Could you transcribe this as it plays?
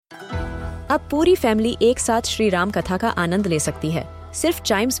अब पूरी फैमिली एक साथ श्री राम कथा का आनंद ले सकती है, सिर्फ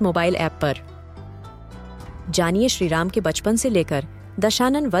चाइम्स मोबाइल ऐप पर। जानिए श्री राम के बचपन से लेकर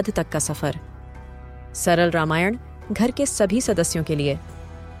दशानन वध तक का सफर। सरल रामायण घर के सभी सदस्यों के लिए।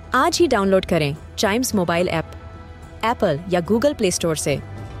 आज ही डाउनलोड करें चाइम्स मोबाइल ऐप, एप्पल या गूगल प्ले स्टोर से।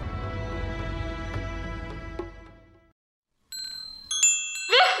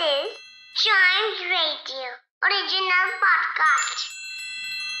 This is Chimes Radio original podcast.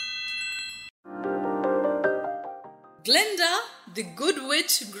 Glinda the Good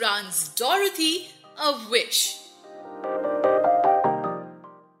Witch grants Dorothy a wish.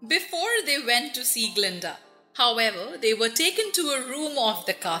 Before they went to see Glinda, however, they were taken to a room of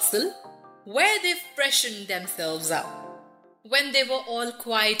the castle where they freshened themselves up. When they were all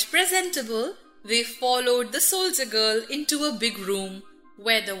quite presentable, they followed the soldier girl into a big room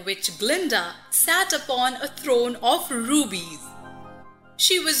where the witch Glinda sat upon a throne of rubies.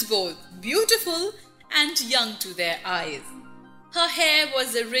 She was both beautiful and young to their eyes. Her hair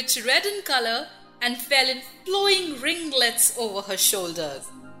was a rich red in color and fell in flowing ringlets over her shoulders.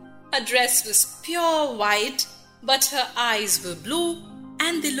 Her dress was pure white, but her eyes were blue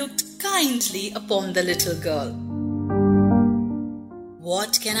and they looked kindly upon the little girl.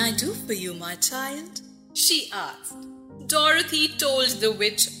 "What can I do for you, my child?" she asked. Dorothy told the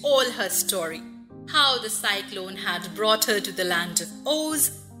witch all her story, how the cyclone had brought her to the land of Oz,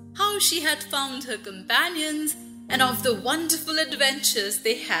 how she had found her companions, and of the wonderful adventures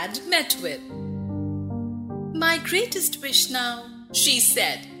they had met with. "My greatest wish now," she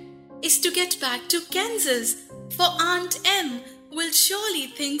said, "is to get back to Kansas, for Aunt Em will surely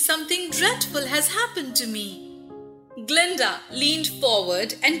think something dreadful has happened to me." Glinda leaned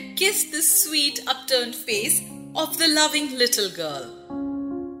forward and kissed the sweet upturned face of the loving little girl.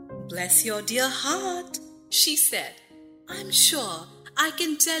 "Bless your dear heart," she said. "I'm sure I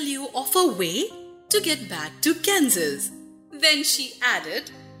can tell you of a way to get back to Kansas." Then she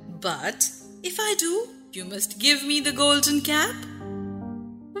added, "But if I do, you must give me the golden cap."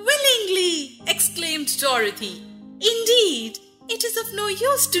 "Willingly," exclaimed Dorothy. "Indeed, it is of no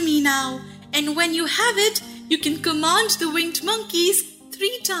use to me now, and when you have it, you can command the winged monkeys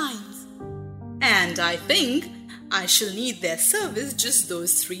 3 times. And I think I shall need their service just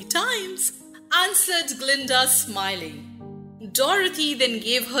those 3 times," answered Glinda, smiling. Dorothy then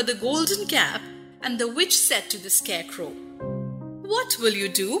gave her the golden cap, and the witch said to the scarecrow, "What will you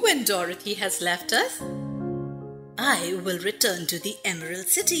do when Dorothy has left us?" "I will return to the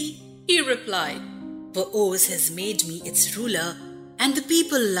Emerald City," he replied, "for Oz has made me its ruler, and the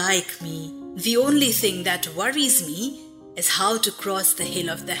people like me. The only thing that worries me is how to cross the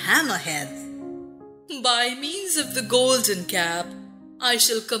hill of the Hammerheads." "By means of the golden cap, I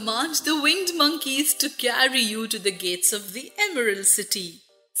shall command the winged monkeys to carry you to the gates of the Emerald City,"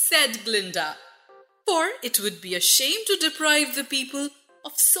 said Glinda, "for it would be a shame to deprive the people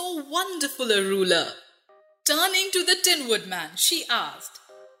of so wonderful a ruler." Turning to the Tin Woodman, she asked,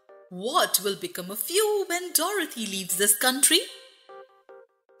 "What will become of you when Dorothy leaves this country?"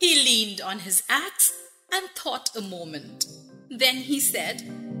 He leaned on his axe and thought a moment. Then he said,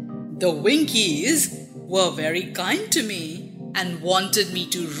 "The Winkies were very kind to me and wanted me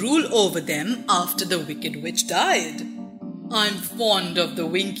to rule over them after the Wicked Witch died. I'm fond of the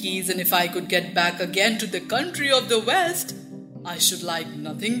Winkies, and if I could get back again to the country of the West, I should like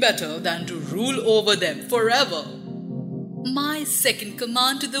nothing better than to rule over them forever." "My second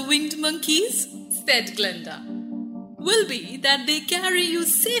command to the winged monkeys," said Glinda, "will be that they carry you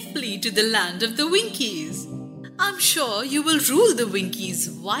safely to the land of the Winkies. I'm sure you will rule the Winkies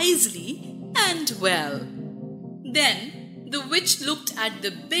wisely and well." Then the witch looked at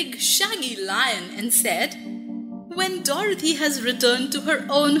the big shaggy lion and said, "When Dorothy has returned to her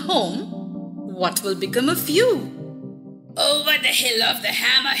own home, what will become of you?" "Over the hill of the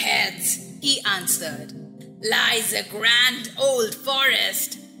Hammerheads," he answered, "lies a grand old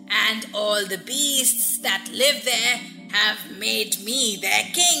forest, and all the beasts that live there have made me their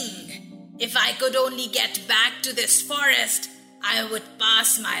king. If I could only get back to this forest, I would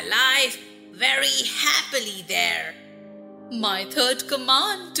pass my life very happily there." "My third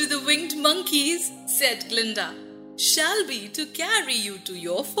command to the winged monkeys," said Glinda, "shall be to carry you to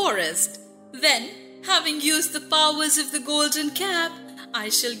your forest. Then, having used the powers of the golden cap, I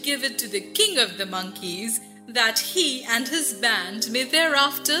shall give it to the king of the monkeys, that he and his band may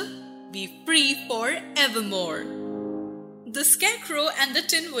thereafter be free forevermore." The Scarecrow and the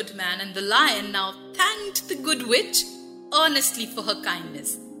Tin Woodman and the Lion now thanked the Good Witch earnestly for her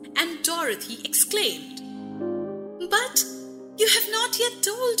kindness, and Dorothy exclaimed, "But you have not yet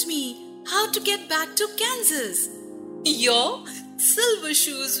told me how to get back to Kansas." "You're Silver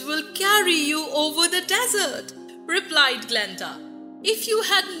Shoes will carry you over the desert," replied Glinda. "If you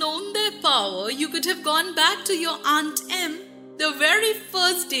had known their power, you could have gone back to your Aunt Em the very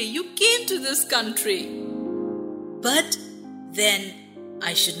first day you came to this country." "But then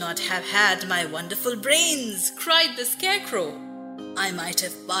I should not have had my wonderful brains," cried the Scarecrow. "I might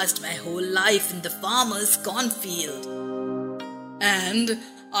have passed my whole life in the farmer's cornfield." "And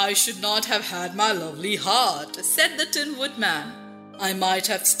I should not have had my lovely heart," said the Tin Woodman. "I might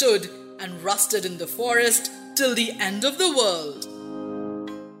have stood and rusted in the forest till the end of the world."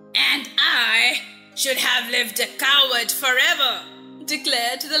 "And I should have lived a coward forever,"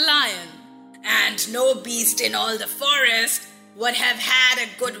 declared the Lion. "And no beast in all the forest would have had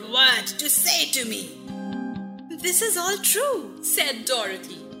a good word to say to me." "This is all true," said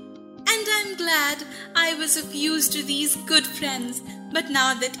Dorothy. "And I'm glad I was of use to these good friends. But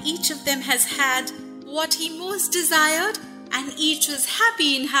now that each of them has had what he most desired, and each was happy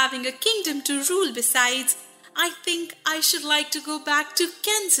in having a kingdom to rule besides, I think I should like to go back to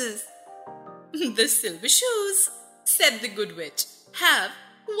Kansas." "The Silver Shoes," said the Good Witch, "have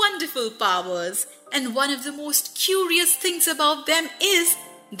wonderful powers, and one of the most curious things about them is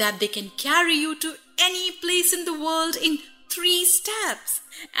that they can carry you to any place in the world in 3 steps,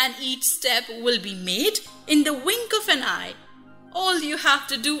 and each step will be made in the wink of an eye. All you have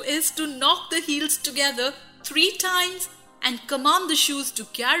to do is to knock the heels together 3 times and command the shoes to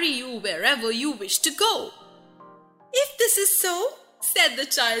carry you wherever you wish to go." "If this is so," said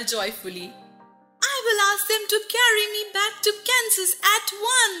the child joyfully, "I will ask them to carry me back to Kansas at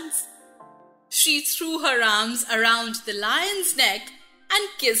once." She threw her arms around the Lion's neck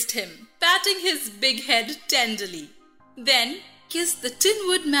and kissed him, patting his big head tenderly. Then kissed the Tin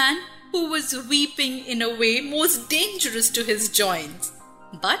Woodman, who was weeping in a way most dangerous to his joints.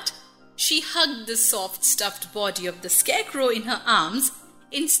 But she hugged the soft stuffed body of the Scarecrow in her arms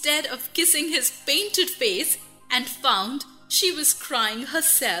instead of kissing his painted face, and found she was crying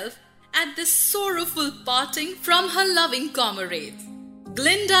herself at this sorrowful parting from her loving comrades.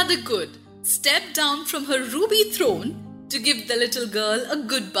 Glinda the Good stepped down from her ruby throne to give the little girl a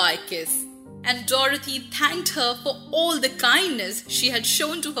goodbye kiss, and Dorothy thanked her for all the kindness she had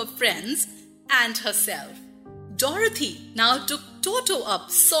shown to her friends and herself. Dorothy now took Toto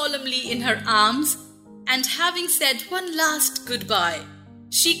up solemnly in her arms, and having said one last goodbye,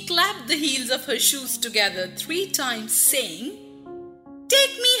 she clapped the heels of her shoes together 3 times, saying,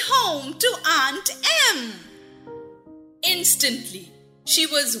 "Take me home to Aunt Em." Instantly, she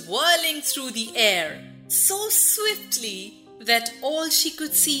was whirling through the air so swiftly that all she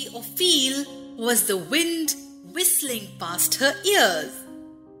could see or feel was the wind whistling past her ears.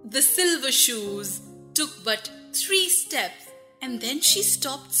 The Silver Shoes took but 3 steps, and then she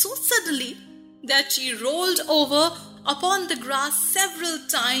stopped so suddenly that she rolled over upon the grass several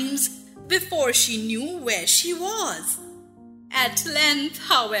times before she knew where she was. At length,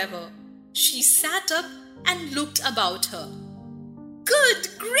 however, she sat up and looked about her. "Good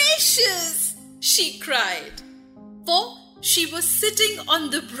gracious!" she cried, for she was sitting on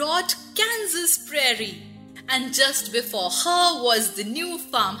the broad Kansas prairie, and just before her was the new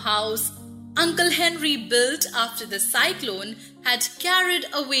farmhouse Uncle Henry built after the cyclone had carried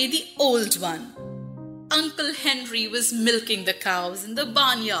away the old one. Uncle Henry was milking the cows in the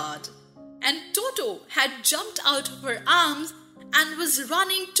barnyard, and Toto had jumped out of her arms and was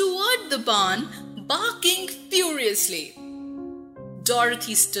running toward the barn, barking furiously.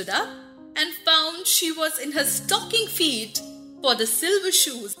 Dorothy stood up and found she was in her stocking feet, for the Silver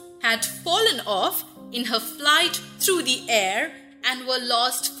Shoes had fallen off in her flight through the air and were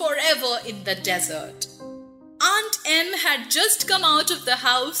lost forever in the desert. Aunt Em had just come out of the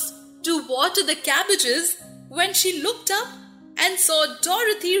house to water the cabbages when she looked up and saw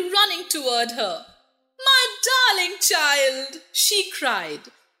Dorothy running toward her. "My darling child," she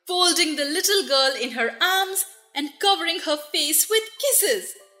cried, folding the little girl in her arms and covering her face with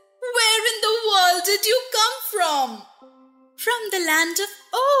kisses. "Where in the world did you come from?" "From the land of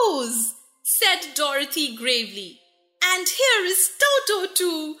Oz," said Dorothy gravely. "And here is Toto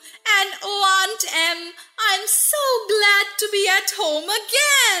too. And oh, Aunt Em, I'm so glad to be at home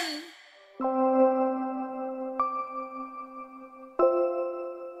again."